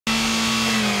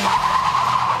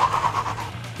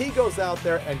He goes out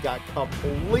there and got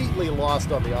completely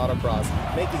lost on the autocross,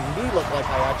 making me look like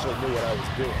I actually knew what I was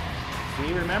doing.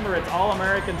 See, remember, it's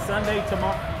All-American Sunday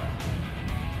tomorrow.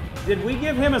 Did we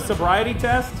give him a sobriety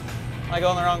test? Am I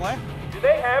going the wrong way? Do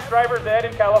they have driver's ed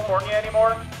in California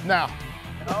anymore? No.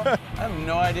 No? I have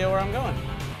no idea where I'm going.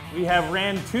 We have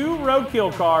ran 2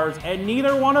 Roadkill cars, and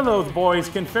neither one of those boys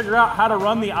can figure out how to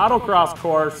run the autocross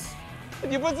course.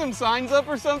 Did you put some signs up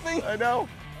or something? I know.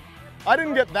 I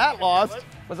didn't get that lost.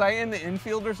 Was I in the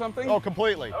infield or something? Oh,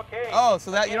 completely. Okay. Oh,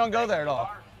 so that you don't go there at all.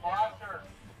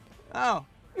 Oh.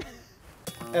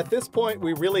 At this point,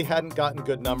 we really hadn't gotten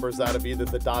good numbers out of either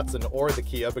the Datsun or the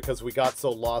Kia because we got so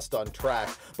lost on track,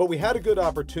 but we had a good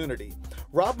opportunity.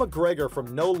 Rob McGregor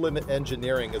from No Limit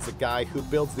Engineering is a guy who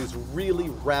builds these really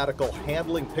radical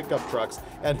handling pickup trucks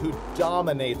and who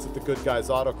dominates at the Good Guys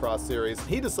Autocross series.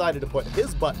 He decided to put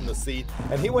his butt in the seat,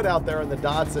 and he went out there in the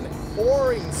Datsun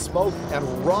pouring smoke and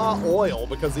raw oil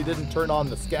because he didn't turn on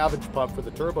the scavenge pump for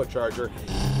the turbocharger.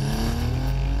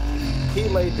 He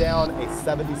laid down a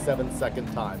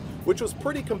 77-second time, which was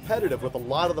pretty competitive with a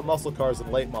lot of the muscle cars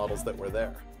and late models that were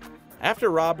there.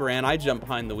 After Rob ran, I jumped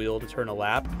behind the wheel to turn a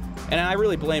lap, and I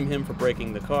really blame him for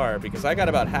breaking the car because I got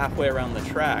about halfway around the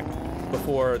track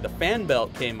before the fan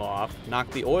belt came off,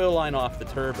 knocked the oil line off the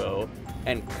turbo,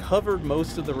 and covered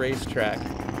most of the racetrack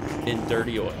in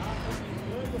dirty oil.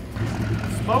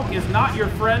 Smoke is not your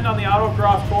friend on the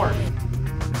autocross course.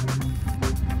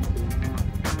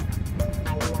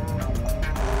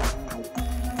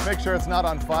 Make sure it's not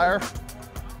on fire.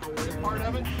 Part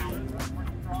of it?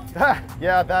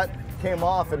 Yeah, that came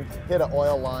off and hit an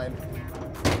oil line.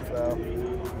 So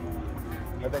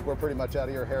I think we're pretty much out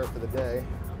of your hair for the day.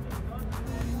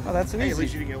 Oh, that's an easy. At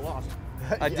least you didn't get lost.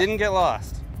 I didn't get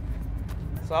lost.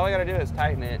 So all we gotta do is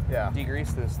tighten it, Yeah.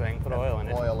 degrease this thing, put oil in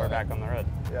it, and we're back on the road.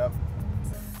 Yep.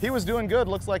 He was doing good.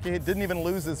 Looks like he didn't even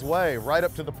lose his way, right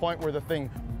up to the point where the thing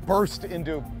burst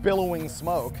into billowing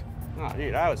smoke. Oh,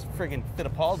 dude, I was freaking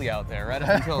Fittipaldi out there right up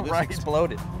until this Right.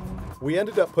 exploded. We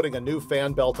ended up putting a new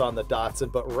fan belt on the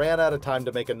Datsun, but ran out of time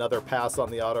to make another pass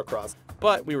on the autocross.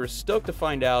 But we were stoked to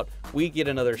find out we get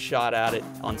another shot at it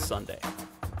on Sunday.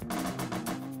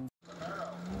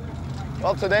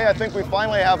 Well, today I think we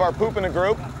finally have our poop in a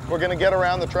group. We're going to get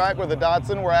around the track with the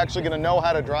Datsun. We're actually going to know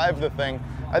how to drive the thing.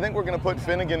 I think we're going to put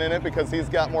Finnegan in it because he's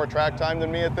got more track time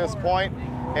than me at this point.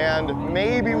 And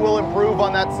maybe we'll improve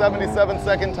on that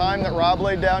 77-second time that Rob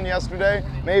laid down yesterday.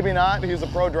 Maybe not. He's a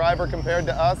pro driver compared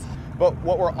to us. But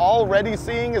what we're already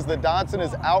seeing is the Datsun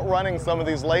is outrunning some of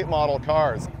these late model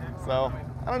cars. So,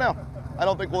 I don't know. I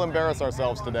don't think we'll embarrass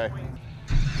ourselves today.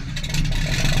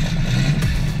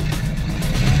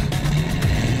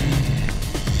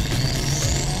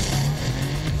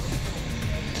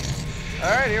 All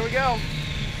right, here we go.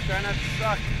 Try not to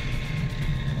suck.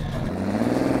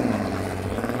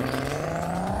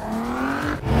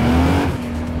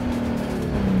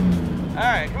 All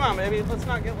right, come on, baby. Let's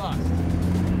not get lost.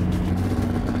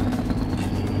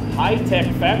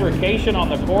 High-tech fabrication on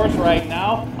the course right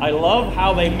now. I love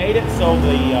how they made it so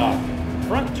the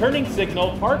front turning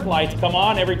signal park lights come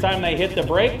on every time they hit the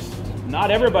brakes. Not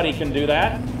everybody can do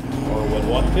that, or would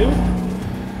want to.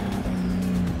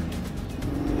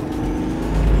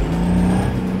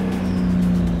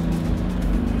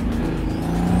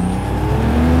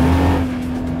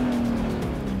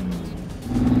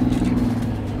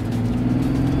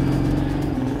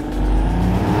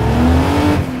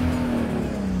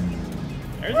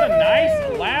 There's a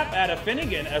nice lap out of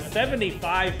Finnegan, a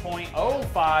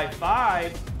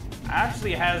 75.055.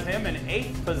 Actually has him in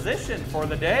 8th position for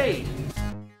the day.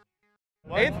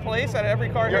 8th place out of every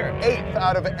car You're here. 8th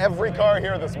out of every car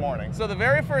here this morning. So the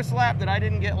very first lap that I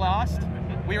didn't get lost,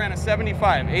 we ran a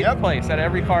 75, 8th Yep. place out of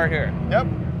every car here. Yep.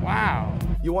 Wow.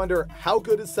 You wonder, how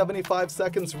good is 75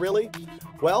 seconds really?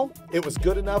 Well, it was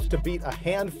good enough to beat a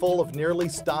handful of nearly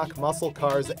stock muscle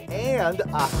cars and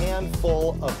a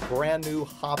handful of brand new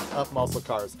hopped up muscle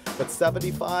cars. But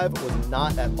 75 was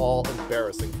not at all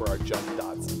embarrassing for our junk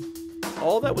Datsun.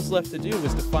 All that was left to do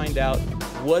was to find out,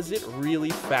 was it really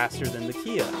faster than the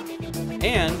Kia?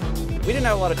 And we didn't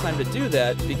have a lot of time to do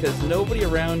that because nobody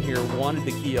around here wanted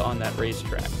the Kia on that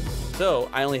racetrack. So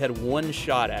I only had one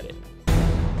shot at it.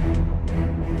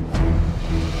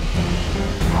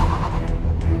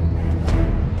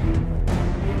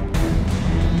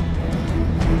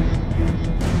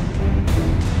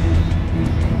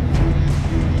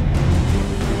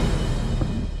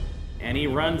 And he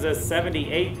runs a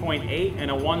 78.8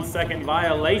 and a 1-second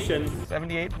violation.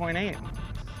 78.8.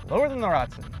 Lower than the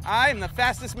Rotsun. I am the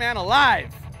fastest man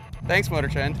alive. Thanks,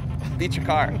 MotorTrend. Beat your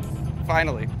car.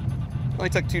 Finally. Only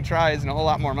took 2 tries and a whole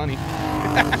lot more money.